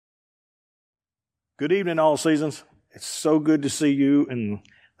Good evening, all seasons. It's so good to see you in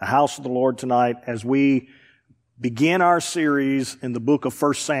the house of the Lord tonight as we begin our series in the book of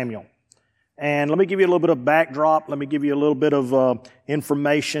 1 Samuel. And let me give you a little bit of backdrop. Let me give you a little bit of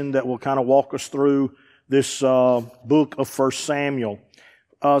information that will kind of walk us through this book of 1 Samuel.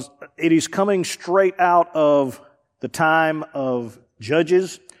 It is coming straight out of the time of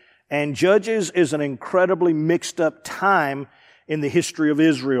Judges, and Judges is an incredibly mixed up time in the history of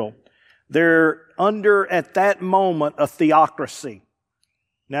Israel. They're under, at that moment, a theocracy.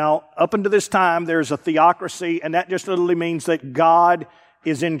 Now, up until this time, there's a theocracy, and that just literally means that God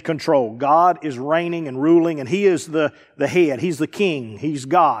is in control. God is reigning and ruling, and He is the head. He's the king. He's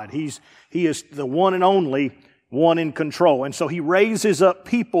God. He is the one and only one in control. And so He raises up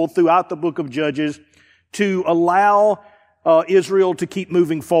people throughout the book of Judges to allow Israel to keep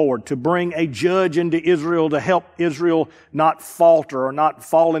moving forward, to bring a judge into Israel to help Israel not falter or not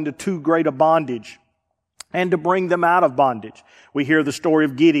fall into too great a bondage, and to bring them out of bondage. We hear the story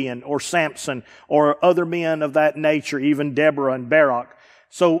of Gideon or Samson or other men of that nature, even Deborah and Barak.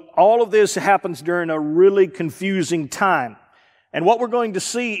 So all of this happens during a really confusing time. And what we're going to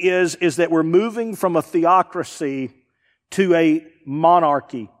see is that we're moving from a theocracy to a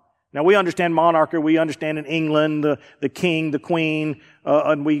monarchy. Now, we understand monarchy. We understand in England, the king, the queen,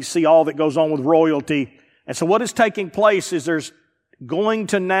 and we see all that goes on with royalty. And so what is taking place is there's going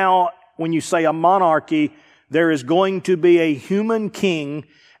to now, when you say a monarchy, there is going to be a human king,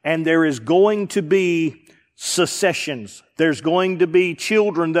 and there is going to be successions. There's going to be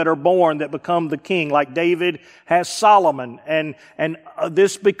children that are born that become the king, like David has Solomon, and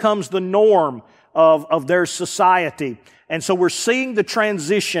this becomes the norm of their society. And so we're seeing the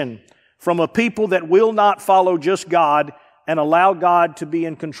transition from a people that will not follow just God and allow God to be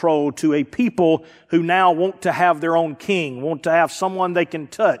in control to a people who now want to have their own king, want to have someone they can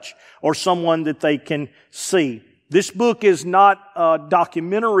touch or someone that they can see. This book is not a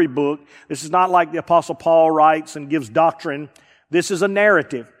documentary book. This is not like the Apostle Paul writes and gives doctrine. This is a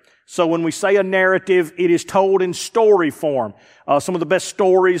narrative. So when we say a narrative, it is told in story form. Some of the best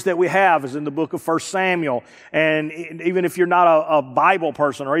stories that we have is in the book of 1 Samuel. And even if you're not a Bible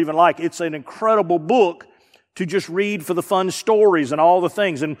person or even it's an incredible book to just read for the fun stories and all the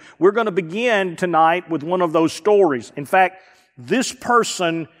things. And we're going to begin tonight with one of those stories. In fact, this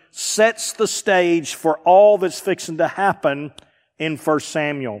person sets the stage for all that's fixing to happen in 1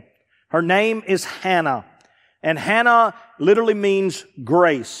 Samuel. Her name is Hannah. And Hannah literally means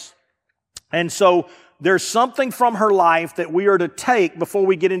grace. And so there's something from her life that we are to take before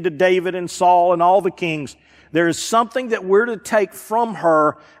we get into David and Saul and all the kings. There is something that we're to take from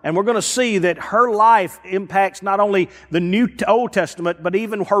her, and we're going to see that her life impacts not only the Old Testament, but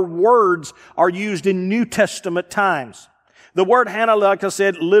even her words are used in New Testament times. The word Hannah, like I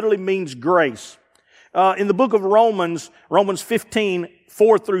said, literally means grace. In the book of Romans 15,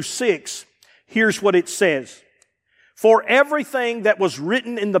 4 through 6, here's what it says. For everything that was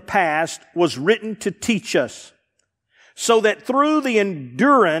written in the past was written to teach us, so that through the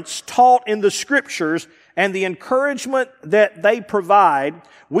endurance taught in the Scriptures and the encouragement that they provide,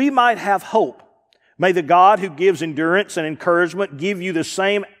 we might have hope. May the God who gives endurance and encouragement give you the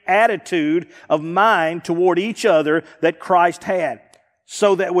same attitude of mind toward each other that Christ had,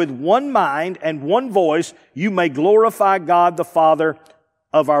 so that with one mind and one voice you may glorify God the Father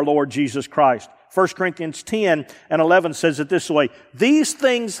of our Lord Jesus Christ. 1 Corinthians 10 and 11 says it this way, these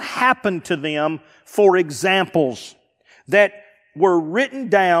things happened to them for examples that were written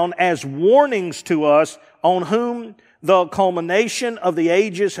down as warnings to us on whom the culmination of the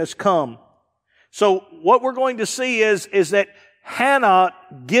ages has come. So what we're going to see is that Hannah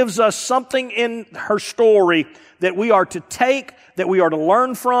gives us something in her story that we are to take, that we are to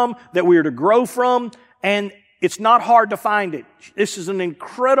learn from, that we are to grow from, and it's not hard to find it. This is an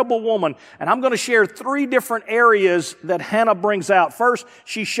incredible woman. And I'm going to share 3 different areas that Hannah brings out. First,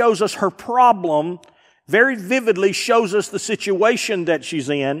 she shows us her problem, very vividly shows us the situation that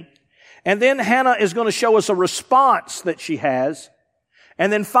she's in. And then Hannah is going to show us a response that she has.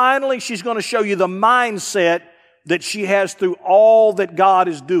 And then finally, she's going to show you the mindset that she has through all that God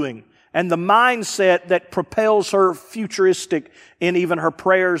is doing. And the mindset that propels her futuristic in even her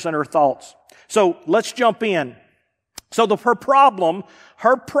prayers and her thoughts. So let's jump in. So her problem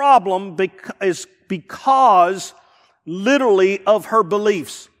is because literally of her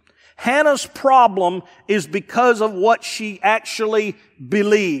beliefs. Hannah's problem is because of what she actually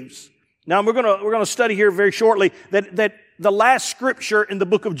believes. Now we're going to study here very shortly that the last scripture in the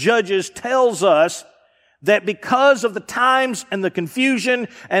book of Judges tells us that because of the times and the confusion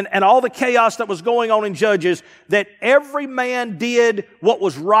and all the chaos that was going on in Judges, that every man did what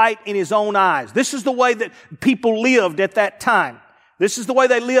was right in his own eyes. This is the way that people lived at that time. This is the way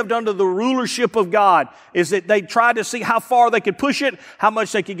they lived under the rulership of God, is that they tried to see how far they could push it, how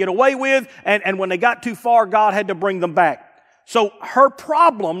much they could get away with, and when they got too far, God had to bring them back. So her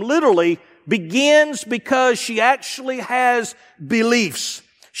problem literally begins because she actually has beliefs.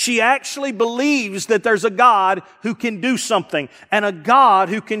 She actually believes that there's a God who can do something and a God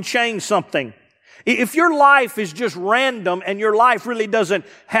who can change something. If your life is just random and your life really doesn't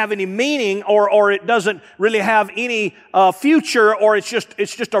have any meaning or it doesn't really have any future, or it's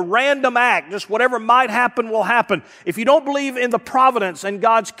just a random act, just whatever might happen will happen. If you don't believe in the providence and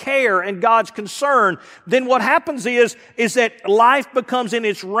God's care and God's concern, then what happens is that life becomes in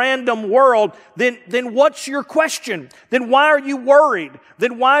its random world. Then what's your question? Then why are you worried?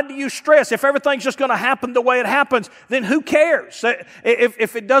 Then why do you stress? If everything's just going to happen the way it happens, then who cares?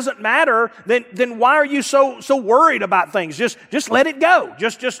 If it doesn't matter, then why are you so worried about things? Just let it go.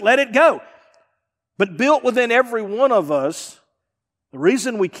 Just let it go. But built within every one of us, the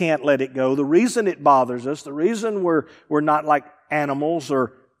reason we can't let it go, the reason it bothers us, the reason we're not like animals,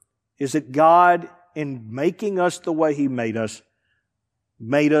 is that God, in making us the way He made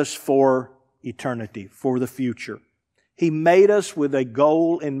us for eternity, for the future. He made us with a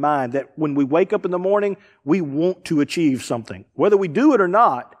goal in mind that when we wake up in the morning, we want to achieve something, whether we do it or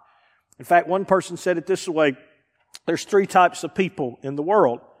not. In fact, one person said it this way: there's 3 types of people in the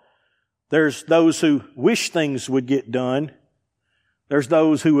world. There's those who wish things would get done. There's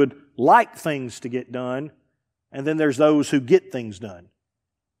those who would like things to get done. And then there's those who get things done.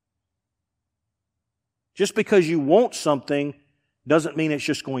 Just because you want something doesn't mean it's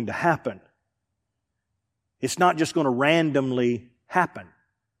just going to happen. It's not just going to randomly happen.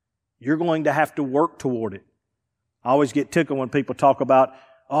 You're going to have to work toward it. I always get tickled when people talk about,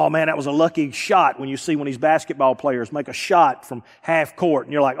 oh man, that was a lucky shot, when you see one of these basketball players make a shot from half court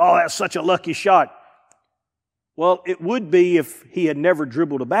and you're like, oh, that's such a lucky shot. Well, it would be if he had never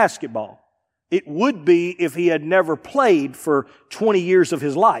dribbled a basketball. It would be if he had never played for 20 years of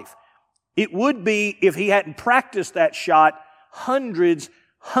his life. It would be if he hadn't practiced that shot hundreds,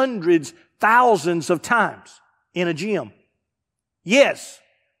 thousands of times in a gym. Yes,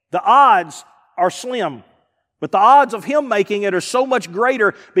 the odds are slim, but the odds of him making it are so much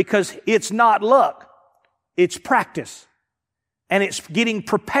greater because it's not luck. It's practice. And it's getting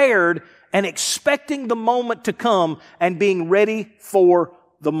prepared and expecting the moment to come and being ready for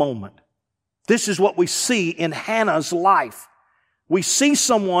the moment. This is what we see in Hannah's life. We see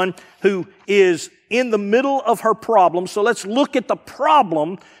someone who is in the middle of her problem. So let's look at the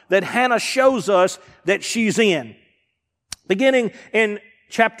problem that Hannah shows us that she's in. Beginning in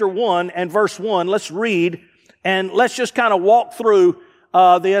chapter 1 and verse 1, let's read and let's just kind of walk through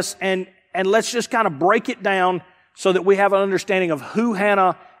this and let's just kind of break it down so that we have an understanding of who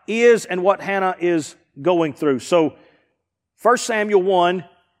Hannah is and what Hannah is going through. So 1 Samuel 1,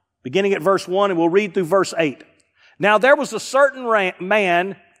 beginning at verse 1, and we'll read through verse 8. Now there was a certain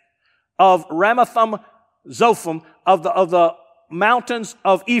man of Ramathaim-Zophim of the mountains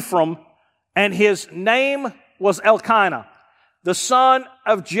of Ephraim, and his name was Elkanah, the son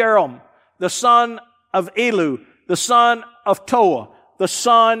of Jeroham, the son of Elu, the son of Toah, the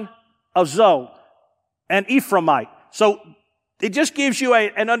son of Zoe, an Ephraimite. So it just gives you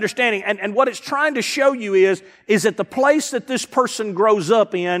an understanding. And what it's trying to show you is that the place that this person grows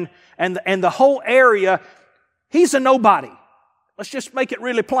up in and the whole area, he's a nobody. Let's just make it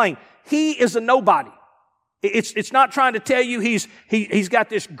really plain. He is a nobody. It's not trying to tell you he's got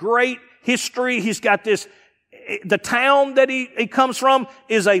this great history. He's got this, the town that he comes from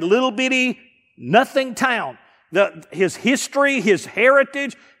is a little bitty nothing town. His history, his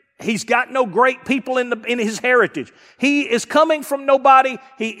heritage, he's got no great people in his heritage. He is coming from nobody.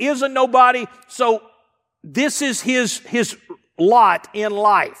 He is a nobody. So this is his lot in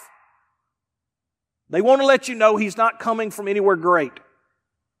life. They want to let you know he's not coming from anywhere great.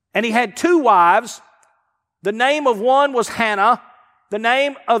 And he had 2 wives. The name of one was Hannah. The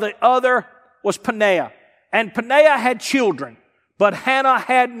name of the other was Peninnah. And Peninnah had children, but Hannah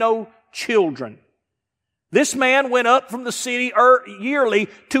had no children. This man went up from the city yearly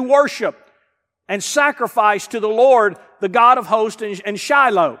to worship and sacrifice to the Lord, the God of hosts, in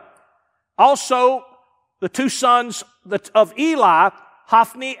Shiloh. Also, the 2 sons of Eli,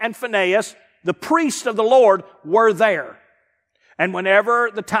 Hophni and Phinehas, the priests of the Lord, were there. And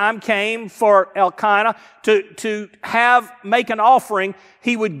whenever the time came for Elkanah to make an offering,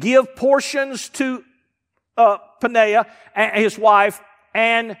 he would give portions to Peninnah, his wife,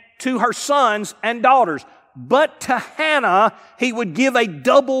 and to her sons and daughters. But to Hannah, he would give a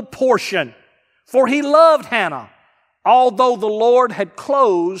double portion. For he loved Hannah, although the Lord had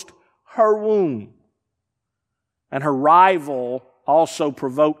closed her womb. And her rival also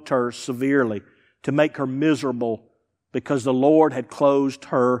provoked her severely to make her miserable because the Lord had closed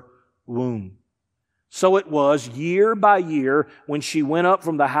her womb. So it was year by year when she went up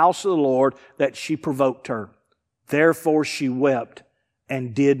from the house of the Lord that she provoked her. Therefore she wept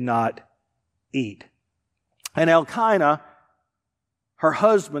and did not eat. And Elkanah, her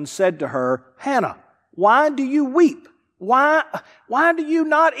husband, said to her, Hannah, why do you weep? Why do you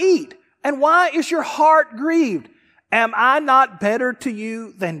not eat? And why is your heart grieved? Am I not better to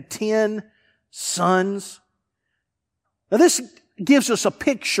you than 10 sons? Now this gives us a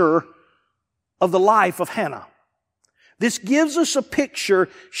picture of the life of Hannah. This gives us a picture.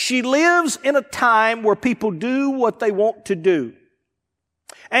 She lives in a time where people do what they want to do.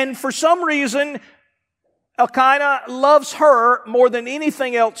 And for some reason, Elkanah loves her more than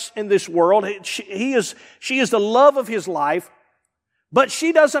anything else in this world. She is the love of his life, but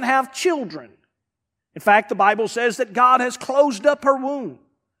she doesn't have children. In fact, the Bible says that God has closed up her womb.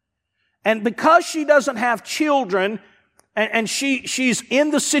 And because she doesn't have children, and she's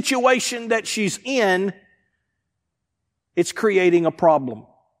in the situation that she's in, it's creating a problem.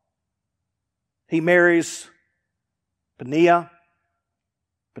 He marries Peninnah,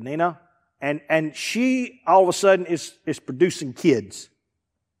 and she all of a sudden is producing kids.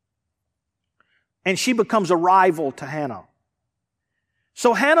 And she becomes a rival to Hannah.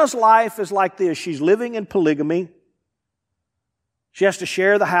 So Hannah's life is like this. She's living in polygamy. She has to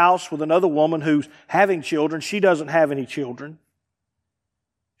share the house with another woman who's having children. She doesn't have any children.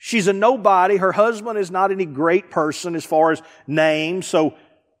 She's a nobody. Her husband is not any great person as far as name, so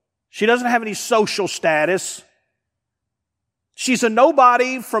she doesn't have any social status. She's a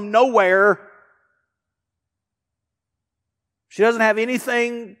nobody from nowhere. She doesn't have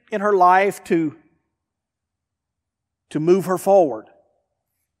anything in her life to move her forward.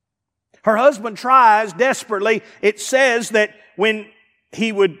 Her husband tries desperately. It says that when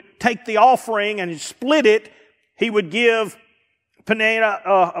he would take the offering and split it, he would give Peninnah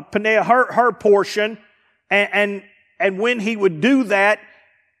her portion. And when he would do that,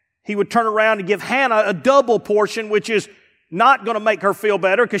 he would turn around and give Hannah a double portion, which is not going to make her feel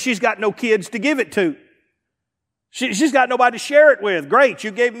better because she's got no kids to give it to. She's got nobody to share it with. Great, you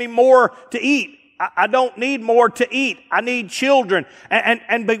gave me more to eat. I don't need more to eat. I need children.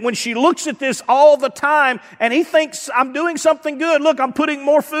 But when she looks at this all the time and he thinks, I'm doing something good. Look, I'm putting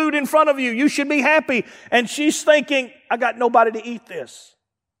more food in front of you. You should be happy. And she's thinking, I got nobody to eat this.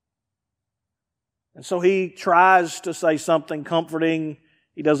 And so he tries to say something comforting.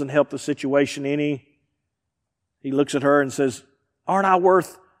 He doesn't help the situation any. He looks at her and says, aren't I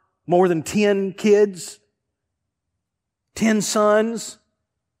worth more than 10 kids? 10 sons?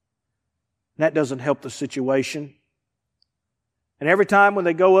 That doesn't help the situation. And every time when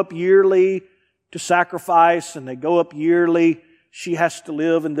they go up yearly to sacrifice and they go up yearly, she has to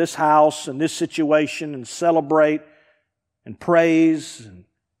live in this house and this situation and celebrate and praise.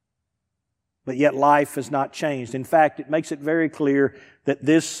 But yet life has not changed. In fact, it makes it very clear that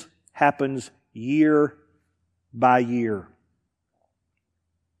this happens year by year.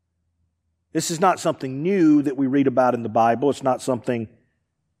 This is not something new that we read about in the Bible. It's not something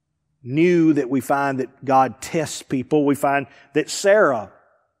new that we find that God tests people. We find that Sarah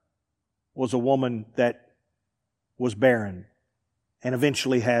was a woman that was barren and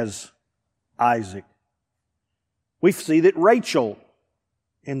eventually has Isaac. We see that Rachel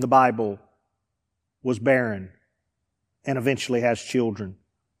in the Bible was barren and eventually has children.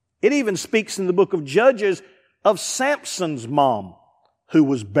 It even speaks in the book of Judges of Samson's mom who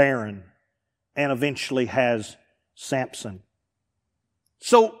was barren and eventually has Samson.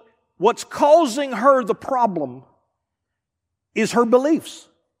 So what's causing her the problem is her beliefs.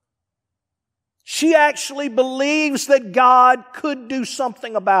 She actually believes that God could do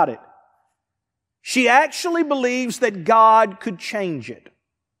something about it. She actually believes that God could change it.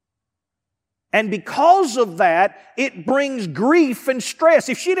 And because of that, it brings grief and stress.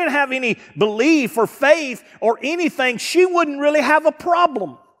 If she didn't have any belief or faith or anything, she wouldn't really have a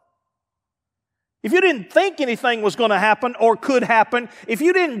problem. If you didn't think anything was going to happen or could happen, if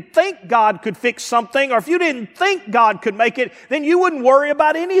you didn't think God could fix something, or if you didn't think God could make it, then you wouldn't worry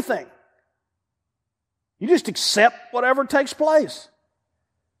about anything. You just accept whatever takes place.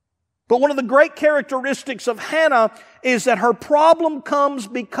 But one of the great characteristics of Hannah is that her problem comes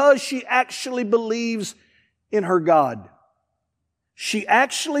because she actually believes in her God. She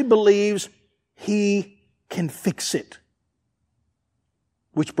actually believes He can fix it.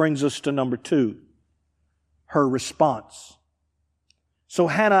 Which brings us to number 2, her response. So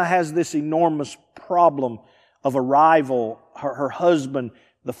Hannah has this enormous problem of a rival, her husband,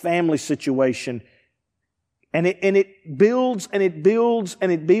 the family situation. And it builds and it builds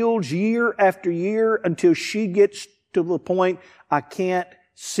and it builds year after year until she gets to the point, I can't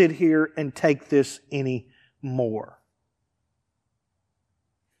sit here and take this anymore.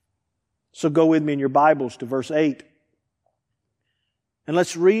 So go with me in your Bibles to verse 8. And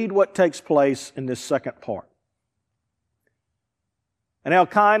let's read what takes place in this second part. And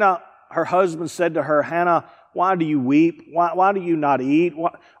Elkanah, her husband, said to her, Hannah, why do you weep? Why do you not eat?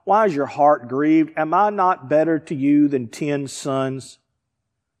 Why is your heart grieved? Am I not better to you than 10 sons?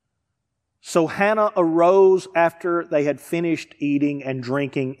 So Hannah arose after they had finished eating and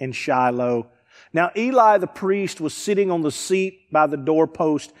drinking in Shiloh. Now Eli the priest was sitting on the seat by the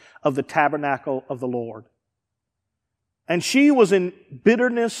doorpost of the tabernacle of the Lord. And she was in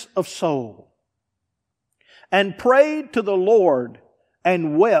bitterness of soul and prayed to the Lord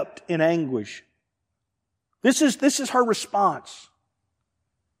and wept in anguish. This is her response.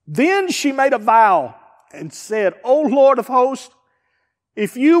 Then she made a vow and said, O Lord of hosts,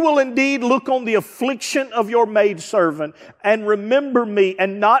 if you will indeed look on the affliction of your maidservant and remember me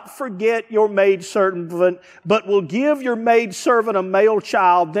and not forget your maidservant, but will give your maidservant a male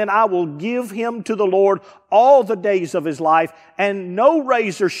child, then I will give him to the Lord all the days of his life, and no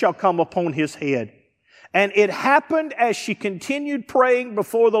razor shall come upon his head. And it happened as she continued praying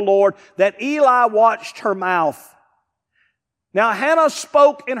before the Lord that Eli watched her mouth. Now Hannah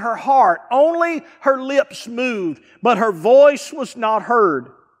spoke in her heart, only her lips moved, but her voice was not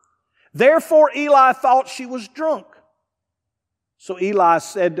heard. Therefore Eli thought she was drunk. So Eli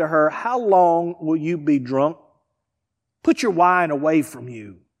said to her, how long will you be drunk? Put your wine away from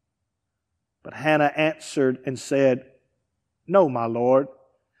you. But Hannah answered and said, no, my Lord,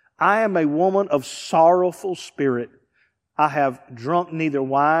 I am a woman of sorrowful spirit. I have drunk neither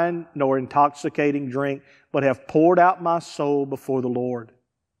wine nor intoxicating drink, but have poured out my soul before the Lord.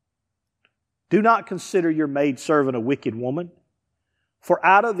 Do not consider your maidservant a wicked woman, for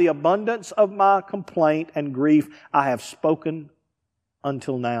out of the abundance of my complaint and grief I have spoken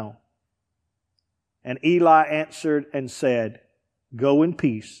until now. And Eli answered and said, go in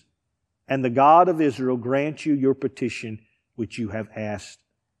peace, and the God of Israel grant you your petition which you have asked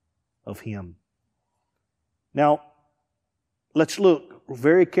of him. Now, let's look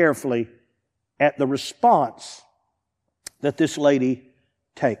very carefully at the response that this lady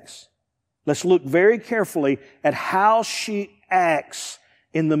takes. Let's look very carefully at how she acts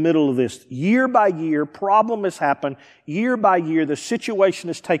in the middle of this. Year by year, problem has happened. Year by year, the situation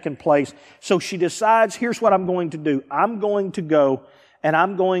has taken place. So she decides, here's what I'm going to do. I'm going to go and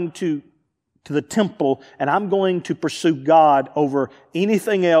I'm going to the temple and I'm going to pursue God over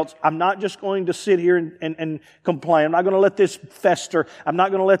anything else. I'm not just going to sit here and complain. I'm not going to let this fester. I'm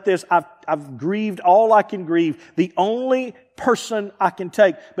not going to let this, I've grieved all I can grieve. The only person I can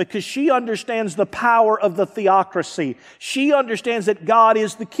take, because she understands the power of the theocracy. She understands that God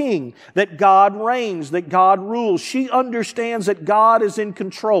is the king, that God reigns, that God rules. She understands that God is in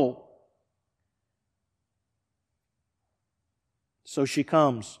control. So she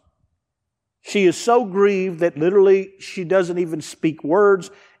comes. She is so grieved that literally she doesn't even speak words.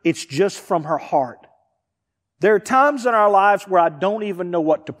 It's just from her heart. There are times in our lives where I don't even know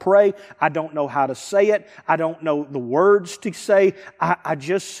what to pray. I don't know how to say it. I don't know the words to say. I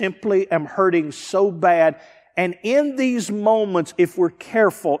just simply am hurting so bad. And in these moments, if we're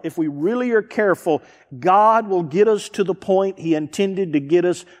careful, if we really are careful, God will get us to the point He intended to get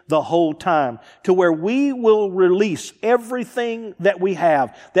us the whole time. To where we will release everything that we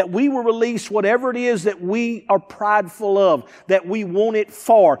have. That we will release whatever it is that we are prideful of. That we want it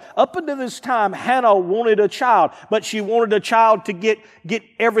for. Up until this time, Hannah wanted a child. But she wanted a child to get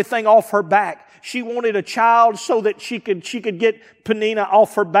everything off her back. She wanted a child so that she could get Peninnah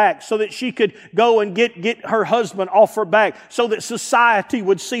off her back, so that she could go and get her husband off her back, so that society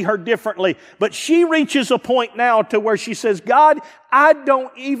would see her differently. But she reaches a point now to where she says, God, I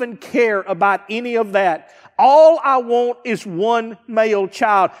don't even care about any of that. All I want is one male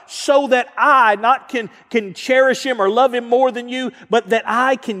child, so that I not can cherish him or love him more than you, but that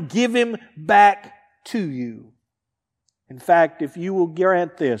I can give him back to you. In fact, if you will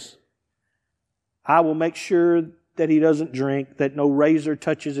grant this, I will make sure that he doesn't drink, that no razor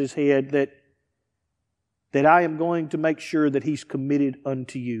touches his head, that I am going to make sure that he's committed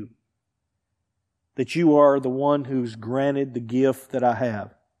unto you. That you are the one who's granted the gift that I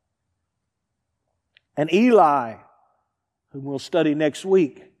have. And Eli, whom we'll study next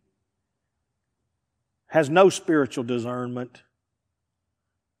week, has no spiritual discernment.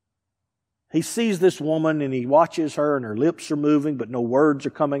 He sees this woman and he watches her and her lips are moving but no words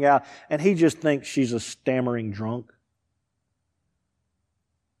are coming out, and he just thinks she's a stammering drunk.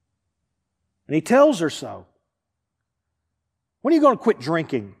 And he tells her so. When are you going to quit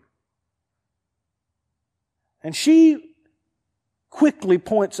drinking? And she quickly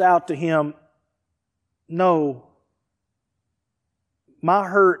points out to him, no, my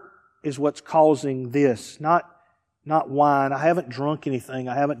hurt is what's causing this, not wine. I haven't drunk anything.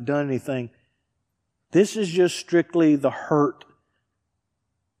 I haven't done anything. This is just strictly the hurt.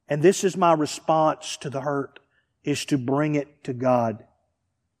 And this is my response to the hurt, is to bring it to God.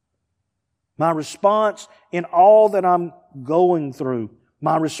 My response in all that I'm going through,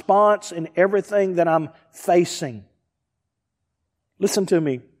 my response in everything that I'm facing. Listen to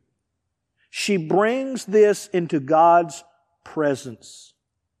me. She brings this into God's presence.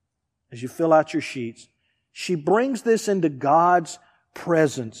 As you fill out your sheets, she brings this into God's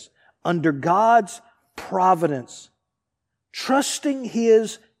presence, under God's providence, trusting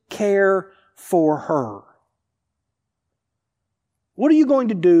His care for her. What are you going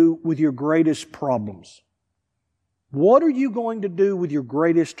to do with your greatest problems? What are you going to do with your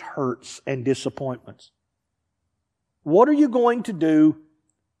greatest hurts and disappointments? What are you going to do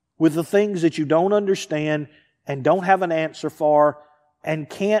with the things that you don't understand and don't have an answer for and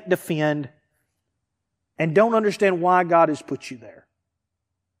can't defend and don't understand why God has put you there?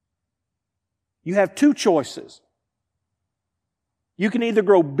 You have two choices. You can either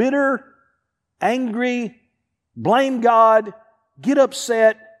grow bitter, angry, blame God, get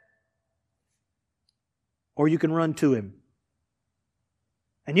upset, or you can run to Him.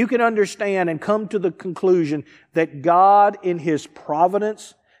 And you can understand and come to the conclusion that God, in His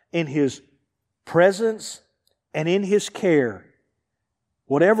providence, in His presence, and in His care,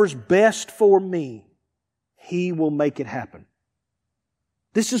 whatever's best for me, He will make it happen.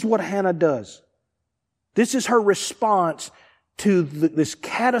 This is what Hannah does. This is her response to this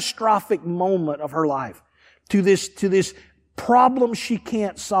catastrophic moment of her life, to this problem she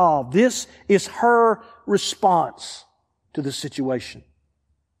can't solve. This is her response to the situation.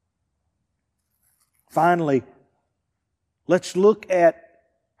 Finally, let's look at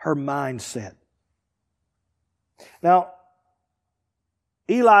her mindset. Now,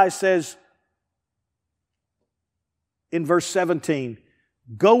 Eli says in verse 17,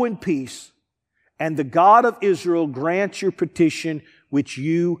 "Go in peace, and the God of Israel grant your petition which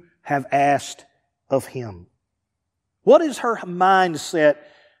you have asked of Him." What is her mindset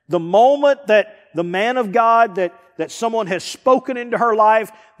the moment that the man of God, that someone has spoken into her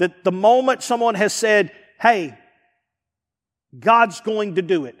life, that the moment someone has said, hey, God's going to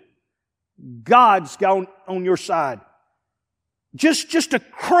do it. God's gone on your side. Just a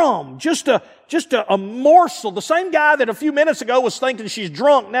crumb, just a morsel. The same guy that a few minutes ago was thinking she's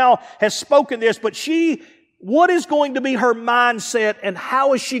drunk now has spoken this, but what is going to be her mindset, and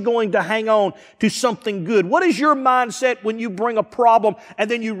how is she going to hang on to something good? What is your mindset when you bring a problem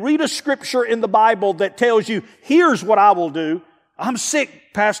and then you read a scripture in the Bible that tells you, here's what I will do. I'm sick,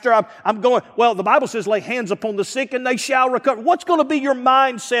 Pastor. I'm going, well, the Bible says lay hands upon the sick and they shall recover. What's going to be your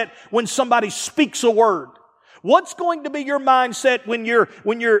mindset when somebody speaks a word? What's going to be your mindset when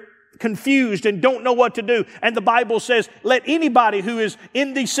you're confused and don't know what to do? And the Bible says, let anybody who is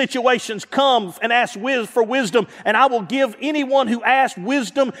in these situations come and ask for wisdom, and I will give anyone who asks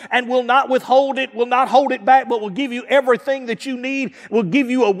wisdom and will not withhold it, will not hold it back, but will give you everything that you need, will give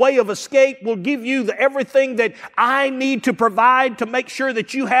you a way of escape, will give you everything that I need to provide to make sure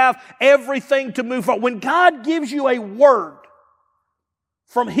that you have everything to move forward. When God gives you a word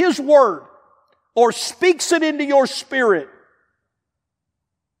from His Word, or speaks it into your spirit,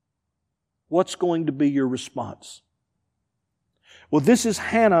 what's going to be your response? Well, this is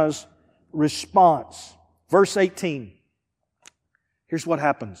Hannah's response. Verse 18. Here's what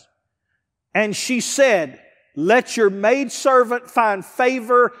happens. And she said, let your maidservant find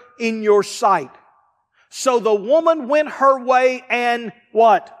favor in your sight. So the woman went her way and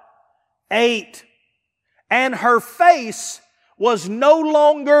what? Ate. And her face was no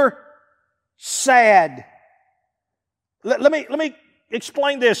longer sad. Let me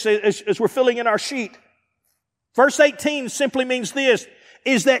explain this as we're filling in our sheet. Verse 18 simply means this,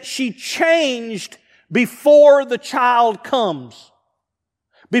 is that she changed before the child comes.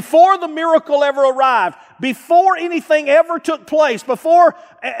 Before the miracle ever arrived, before anything ever took place, before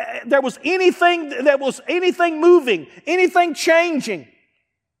there was anything moving, anything changing,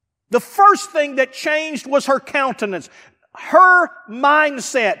 the first thing that changed was her countenance, her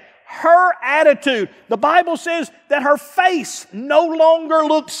mindset, her attitude. The Bible says that her face no longer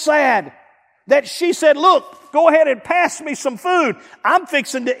looked sad. that she said, look, go ahead and pass me some food. I'm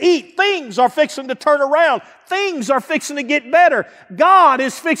fixing to eat. Things are fixing to turn around. Things are fixing to get better. God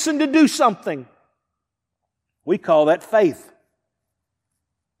is fixing to do something. We call that faith.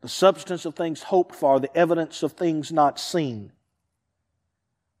 The substance of things hoped for, the evidence of things not seen.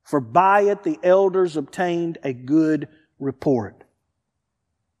 For by it the elders obtained a good report.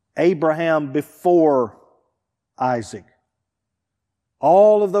 Abraham before Isaac.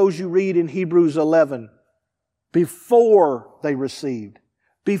 All of those you read in Hebrews 11, before they received,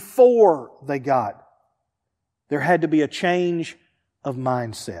 before they got, there had to be a change of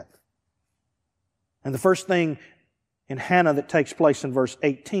mindset. And the first thing in Hannah that takes place in verse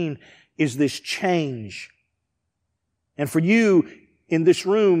 18 is this change. And for you in this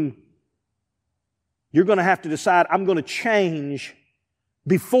room, you're going to have to decide, I'm going to change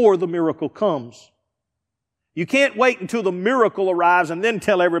before the miracle comes. You can't wait until the miracle arrives and then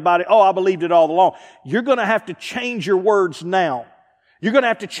tell everybody, oh, I believed it all along. You're going to have to change your words now. You're going to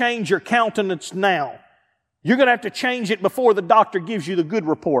have to change your countenance now. You're going to have to change it before the doctor gives you the good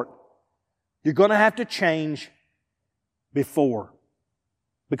report. You're going to have to change before.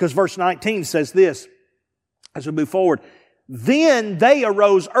 Because verse 19 says this, as we move forward, then they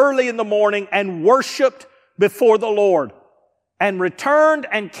arose early in the morning and worshiped before the Lord, and returned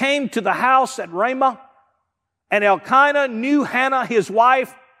and came to the house at Ramah. And Elkanah knew Hannah his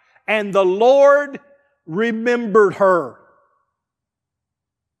wife, and the Lord remembered her.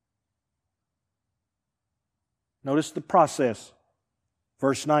 Notice the process.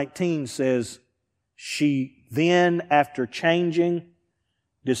 Verse 19 says, she then, after changing,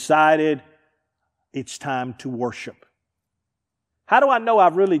 decided it's time to worship. How do I know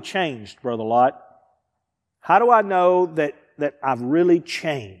I've really changed, Brother Lott? How do I know that I've really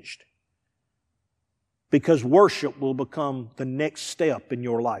changed? Because worship will become the next step in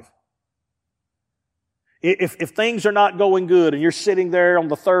your life. If things are not going good and you're sitting there on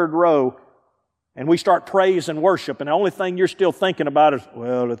the third row and we start praise and worship and the only thing you're still thinking about is,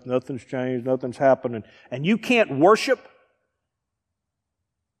 well, if nothing's changed, nothing's happening, and you can't worship,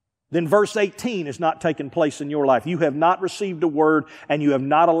 then verse 18 is not taking place in your life. You have not received a word and you have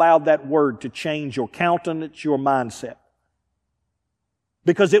not allowed that word to change your countenance, your mindset.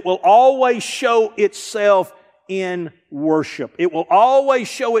 Because it will always show itself in worship. It will always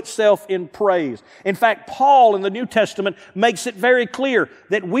show itself in praise. In fact, Paul in the New Testament makes it very clear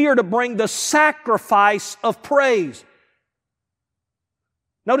that we are to bring the sacrifice of praise.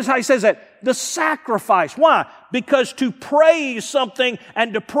 Notice how he says that. The sacrifice. Why? Because to praise something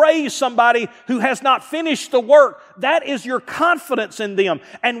and to praise somebody who has not finished the work, that is your confidence in them.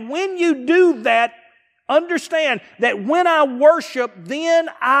 And when you do that, understand that when I worship, then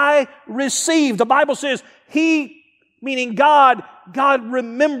I receive. The Bible says He, meaning God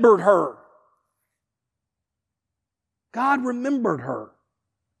remembered her. God remembered her.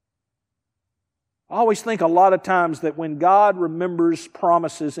 I always think a lot of times that when God remembers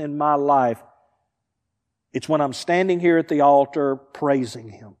promises in my life, it's when I'm standing here at the altar praising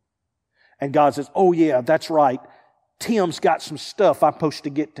Him. And God says, oh yeah, that's right. Tim's got some stuff I'm supposed to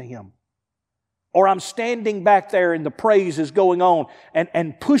get to him. Or I'm standing back there and the praise is going on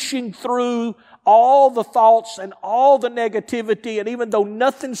and pushing through all the thoughts and all the negativity. And even though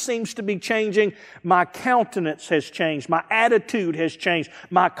nothing seems to be changing, my countenance has changed. My attitude has changed.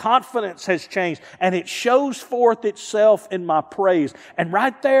 My confidence has changed. And it shows forth itself in my praise. And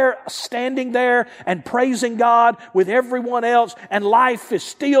right there, standing there and praising God with everyone else, and life is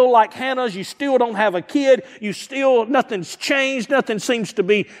still like Hannah's. You still don't have a kid. Nothing's changed. Nothing seems to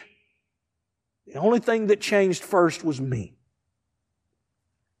be. The only thing that changed first was me.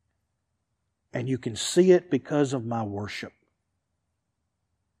 And you can see it because of my worship.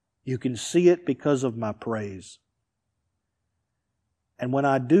 You can see it because of my praise. And when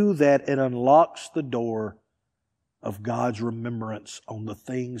I do that, it unlocks the door of God's remembrance on the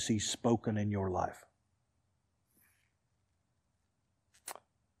things He's spoken in your life.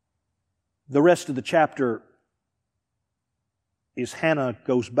 The rest of the chapter is Hannah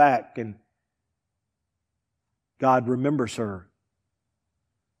goes back and God remembers her.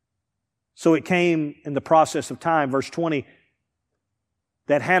 So it came in the process of time, verse 20,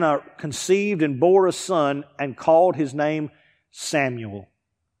 that Hannah conceived and bore a son and called his name Samuel,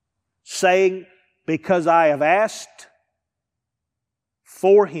 saying, because I have asked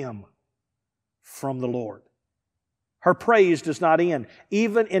for him from the Lord. Her praise does not end.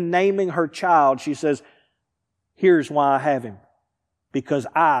 Even in naming her child, she says, here's why I have him. Because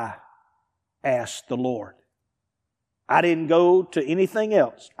I asked the Lord. I didn't go to anything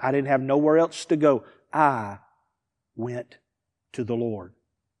else. I didn't have nowhere else to go. I went to the Lord.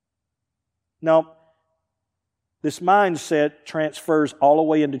 No, this mindset transfers all the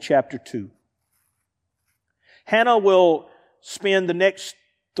way into chapter 2. Hannah will spend the next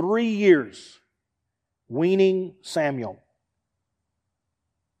 3 years weaning Samuel.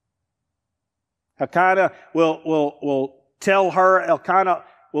 Elkanah will tell her,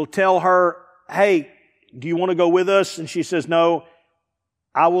 hey, do you want to go with us? And she says, no,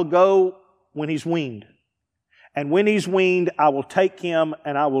 I will go when he's weaned. And when he's weaned, I will take him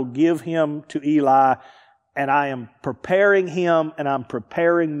and I will give him to Eli. And I am preparing him and I'm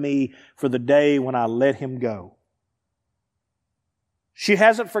preparing me for the day when I let him go. She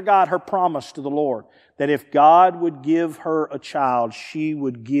hasn't forgot her promise to the Lord that if God would give her a child, she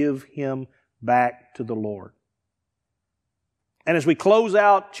would give him back to the Lord. And as we close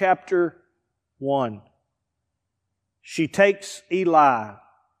out chapter 1, she takes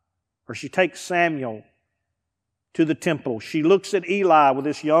Samuel to the temple. She looks at Eli with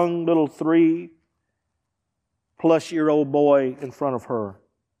this young little 3-plus-year-old boy in front of her.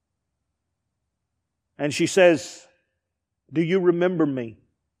 And she says, do you remember me?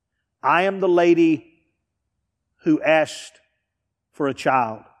 I am the lady who asked for a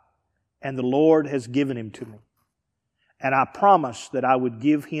child, and the Lord has given him to me. And I promised that I would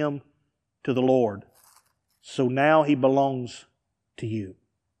give him to the Lord. So now he belongs to you.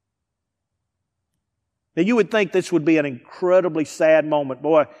 Now you would think this would be an incredibly sad moment.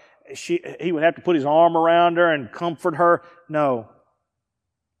 Boy, he would have to put his arm around her and comfort her. No.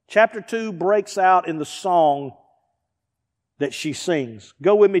 Chapter 2 breaks out in the song that she sings.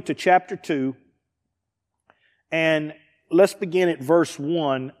 Go with me to chapter 2. And let's begin at verse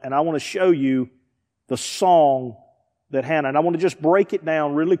 1. And I want to show you the song that Hannah. And I want to just break it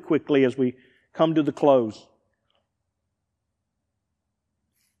down really quickly as we come to the close.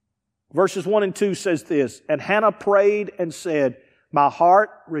 Verses 1 and 2 says this, and Hannah prayed and said, my heart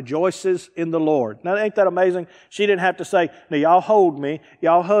rejoices in the Lord. Now, ain't that amazing? She didn't have to say, now y'all hold me,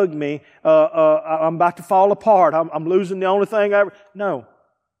 y'all hug me, I'm about to fall apart, I'm losing the only thing I ever... No.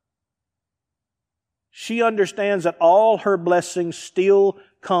 She understands that all her blessings still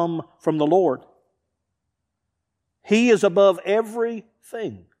come from the Lord. He is above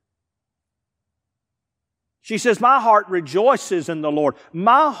everything. She says, my heart rejoices in the Lord.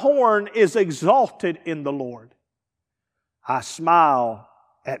 My horn is exalted in the Lord. I smile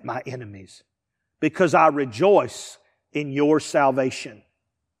at my enemies because I rejoice in your salvation.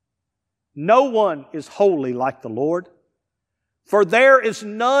 No one is holy like the Lord, for there is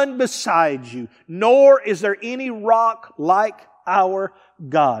none beside you, nor is there any rock like our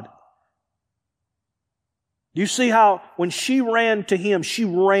God. You see how when she ran to Him, she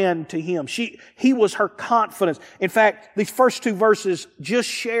ran to Him. He was her confidence. In fact, these first 2 verses just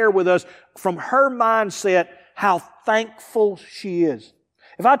share with us from her mindset how thankful she is.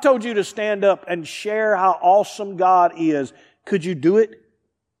 If I told you to stand up and share how awesome God is, could you do it?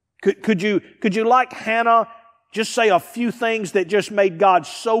 Could you like Hannah just say a few things that just made God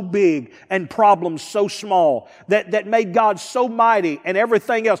so big and problems so small, that made God so mighty and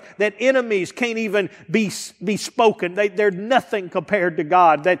everything else, that enemies can't even be spoken. They're nothing compared to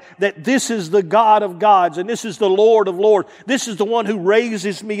God. That this is the God of gods and this is the Lord of lords. This is the one who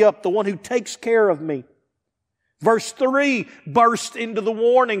raises me up, the one who takes care of me. Verse 3 burst into the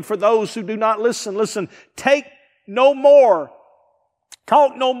warning for those who do not listen. Listen, take no more,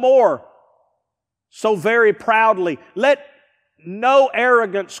 talk no more so very proudly. Let no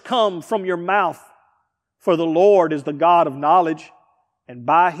arrogance come from your mouth, for the Lord is the God of knowledge, and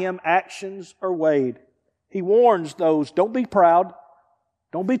by Him actions are weighed. He warns those, don't be proud,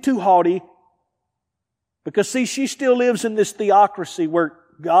 don't be too haughty, because see, she still lives in this theocracy where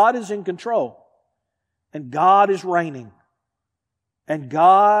God is in control, and God is reigning, and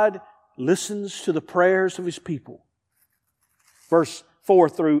God listens to the prayers of His people. Verse 4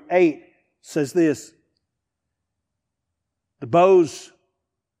 through 8 says this, the bows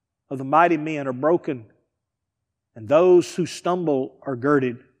of the mighty men are broken, and those who stumble are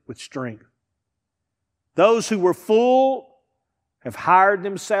girded with strength. Those who were full have hired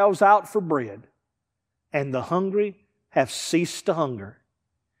themselves out for bread, and the hungry have ceased to hunger.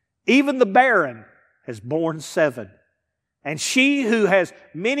 Even the barren has borne 7, and she who has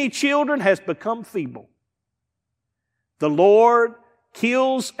many children has become feeble. The Lord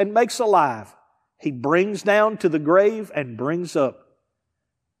kills and makes alive. He brings down to the grave and brings up.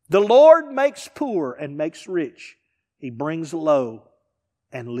 The Lord makes poor and makes rich. He brings low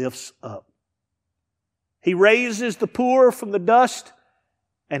and lifts up. He raises the poor from the dust,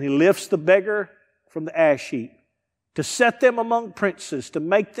 and He lifts the beggar from the ash heap, to set them among princes, to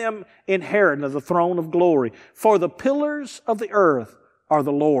make them inherit of the throne of glory. For the pillars of the earth are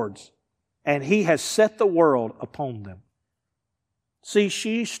the Lord's, and He has set the world upon them. See,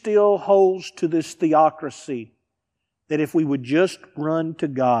 she still holds to this theocracy that if we would just run to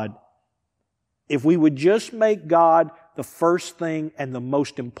God, if we would just make God the first thing and the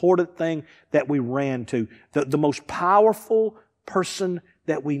most important thing that we ran to, the most powerful person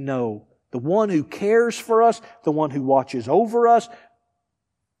that we know, the one who cares for us, the one who watches over us,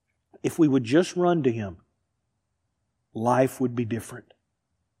 if we would just run to Him, life would be different.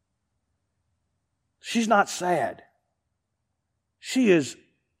 She's not sad. She is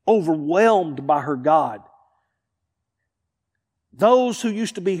overwhelmed by her God. Those who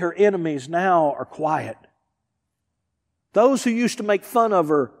used to be her enemies now are quiet. Those who used to make fun of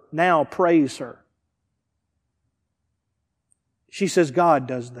her now praise her. She says God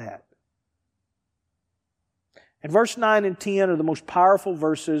does that. And verse 9 and 10 are the most powerful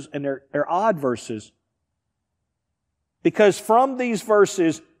verses, and they're odd verses. Because from these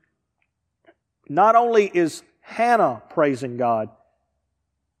verses, not only is Hannah praising God,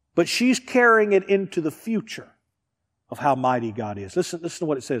 but she's carrying it into the future of how mighty God is. Listen to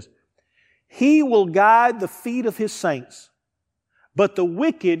what it says. He will guide the feet of His saints, but the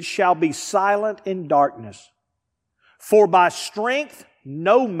wicked shall be silent in darkness. For by strength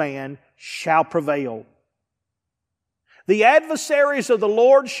no man shall prevail. The adversaries of the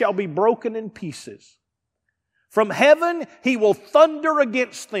Lord shall be broken in pieces. From heaven He will thunder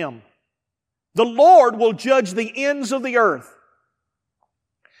against them. The Lord will judge the ends of the earth.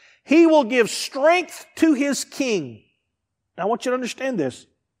 He will give strength to His king. Now I want you to understand this.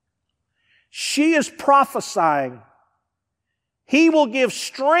 She is prophesying. He will give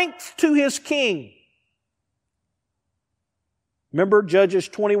strength to His king. Remember Judges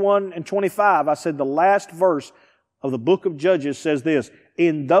 21 and 25. I said the last verse of the book of Judges says this.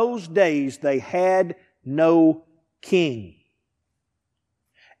 In those days they had no king,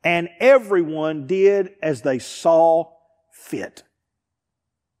 and everyone did as they saw fit.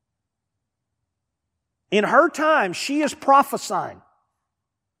 In her time, she is prophesying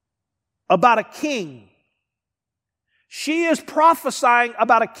about a king. She is prophesying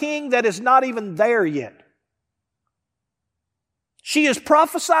about a king that is not even there yet. She is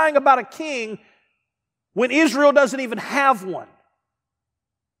prophesying about a king when Israel doesn't even have one.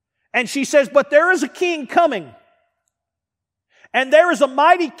 And she says, but there is a king coming. And there is a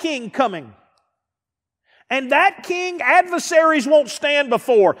mighty king coming. And that king, adversaries won't stand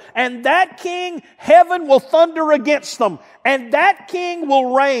before. And that king, heaven will thunder against them. And that king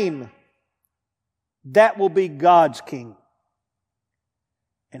will reign. That will be God's king.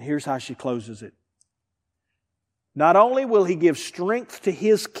 And here's how she closes it. Not only will He give strength to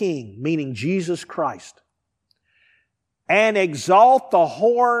His king, meaning Jesus Christ, and exalt the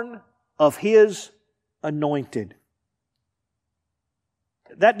horn of His anointed.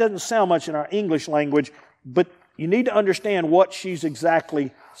 That doesn't sound much in our English language, but you need to understand what she's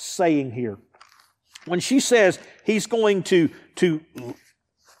exactly saying here. When she says He's going to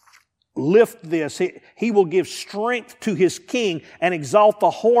lift this, He will give strength to His king and exalt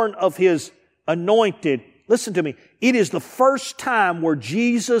the horn of His anointed. Listen to me. It is the first time where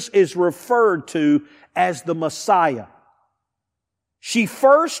Jesus is referred to as the Messiah. She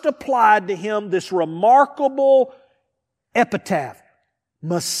first applied to Him this remarkable epitaph,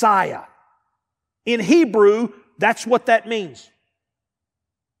 Messiah. In Hebrew, that's what that means.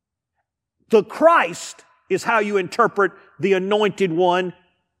 The Christ is how you interpret the anointed one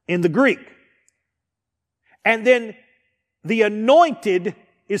in the Greek. And then the anointed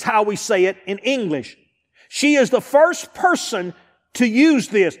is how we say it in English. She is the first person to use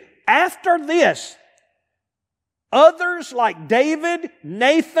this. After this, others like David,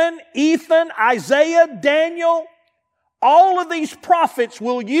 Nathan, Ethan, Isaiah, Daniel, all of these prophets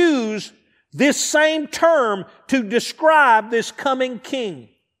will use this same term to describe this coming king.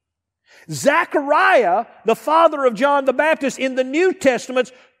 Zechariah, the father of John the Baptist in the New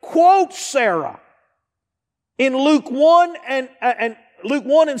Testament, quotes Sarah in Luke 1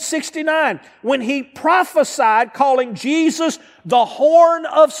 and 69 when he prophesied calling Jesus the horn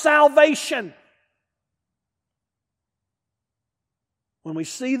of salvation. When we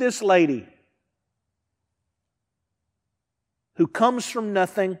see this lady who comes from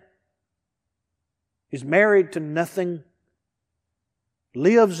nothing, is married to nothing,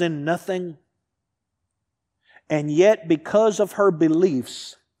 lives in nothing, and yet because of her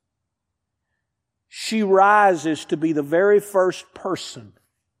beliefs, she rises to be the very first person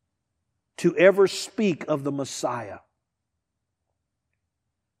to ever speak of the Messiah,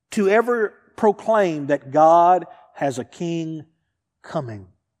 to ever proclaim that God has a king coming.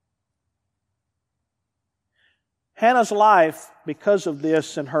 Hannah's life, because of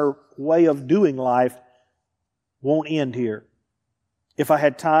this and her way of doing life, won't end here. If I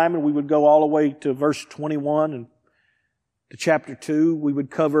had time and we would go all the way to verse 21 and to chapter 2, we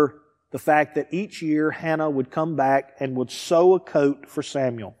would cover the fact that each year Hannah would come back and would sew a coat for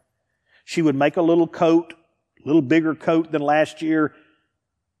Samuel. She would make a little coat, a little bigger coat than last year.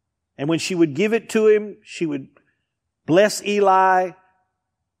 And when she would give it to him, she would bless Eli,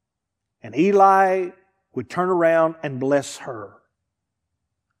 and Eli would turn around and bless her.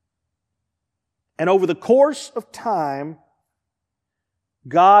 And over the course of time,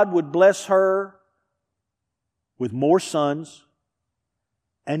 God would bless her with more sons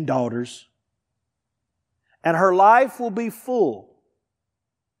and daughters, and her life will be full,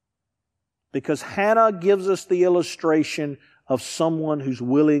 because Hannah gives us the illustration of someone who's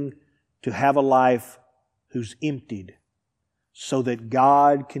willing to have a life who's emptied so that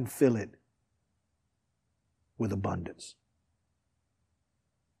God can fill it with abundance.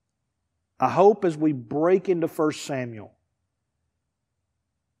 I hope as we break into 1 Samuel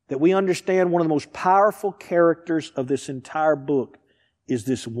that we understand one of the most powerful characters of this entire book is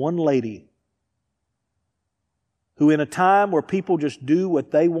this one lady who, in a time where people just do what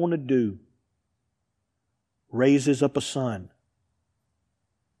they want to do, raises up a son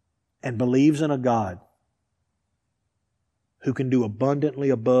and believes in a God who can do abundantly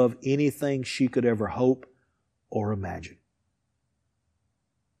above anything she could ever hope or imagine.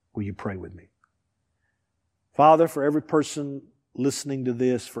 Will you pray with me? Father, for every person listening to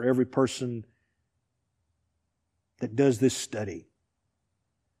this, for every person that does this study,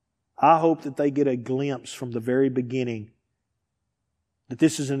 I hope that they get a glimpse from the very beginning that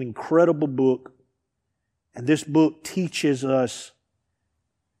this is an incredible book, and this book teaches us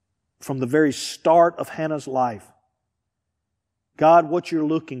from the very start of Hannah's life, God, what you're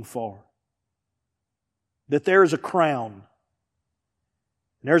looking for. That there is a crown.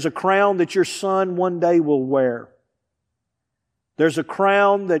 There's a crown that your son one day will wear. There's a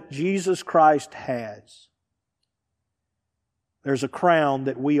crown that Jesus Christ has. There's a crown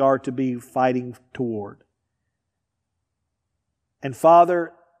that we are to be fighting toward. And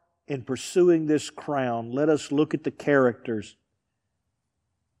Father, in pursuing this crown, let us look at the characters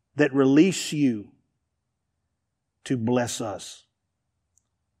that release you to bless us.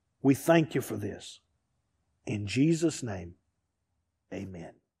 We thank you for this. In Jesus' name,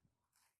 amen.